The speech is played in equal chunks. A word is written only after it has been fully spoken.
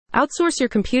Outsource your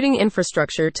computing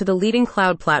infrastructure to the leading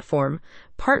cloud platform.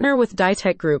 Partner with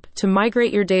Ditech Group to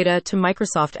migrate your data to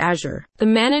Microsoft Azure. The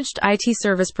managed IT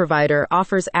service provider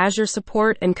offers Azure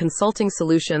support and consulting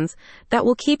solutions that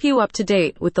will keep you up to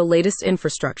date with the latest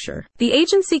infrastructure. The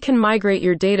agency can migrate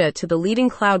your data to the leading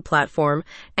cloud platform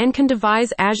and can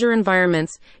devise Azure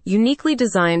environments uniquely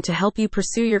designed to help you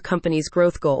pursue your company's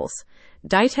growth goals.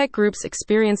 Ditech Group's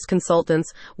experienced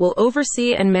consultants will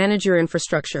oversee and manage your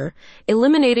infrastructure,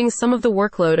 eliminating some of the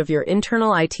workload of your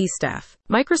internal IT staff.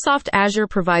 Microsoft Azure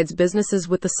provides businesses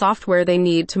with the software they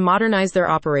need to modernize their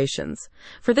operations.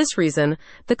 For this reason,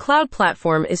 the cloud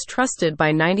platform is trusted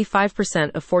by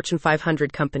 95% of Fortune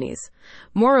 500 companies.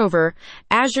 Moreover,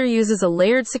 Azure uses a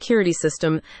layered security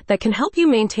system that can help you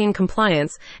maintain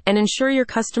compliance and ensure your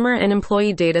customer and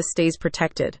employee data stays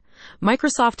protected.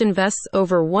 Microsoft invests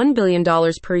over $1 billion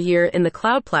per year in the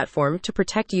cloud platform to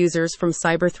protect users from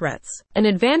cyber threats. An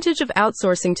advantage of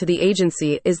outsourcing to the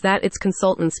agency is that its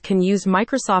consultants can use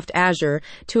Microsoft Azure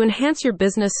to enhance your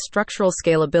business structural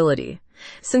scalability.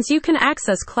 Since you can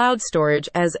access cloud storage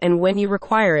as and when you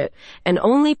require it, and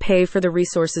only pay for the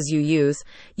resources you use,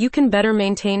 you can better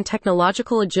maintain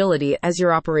technological agility as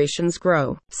your operations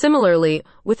grow. Similarly,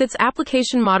 with its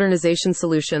application modernization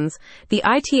solutions, the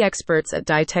IT experts at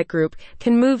Ditech Group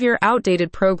can move your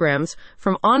outdated programs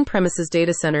from on-premises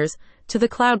data centers to the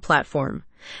cloud platform.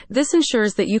 This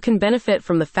ensures that you can benefit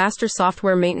from the faster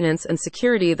software maintenance and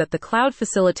security that the cloud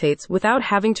facilitates without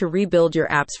having to rebuild your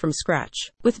apps from scratch.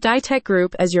 With Ditech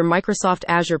Group as your Microsoft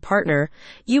Azure partner,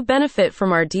 you benefit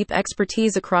from our deep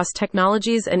expertise across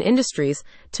technologies and industries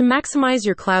to maximize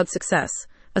your cloud success,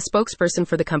 a spokesperson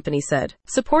for the company said.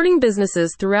 Supporting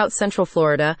businesses throughout Central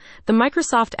Florida, the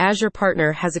Microsoft Azure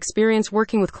partner has experience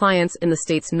working with clients in the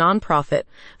state's nonprofit,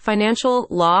 financial,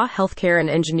 law, healthcare, and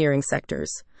engineering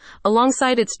sectors.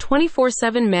 Alongside its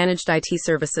 24/7 managed IT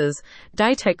services,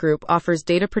 Ditech Group offers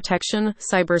data protection,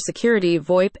 cybersecurity,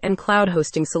 VoIP, and cloud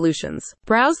hosting solutions.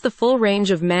 Browse the full range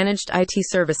of managed IT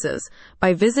services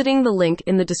by visiting the link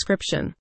in the description.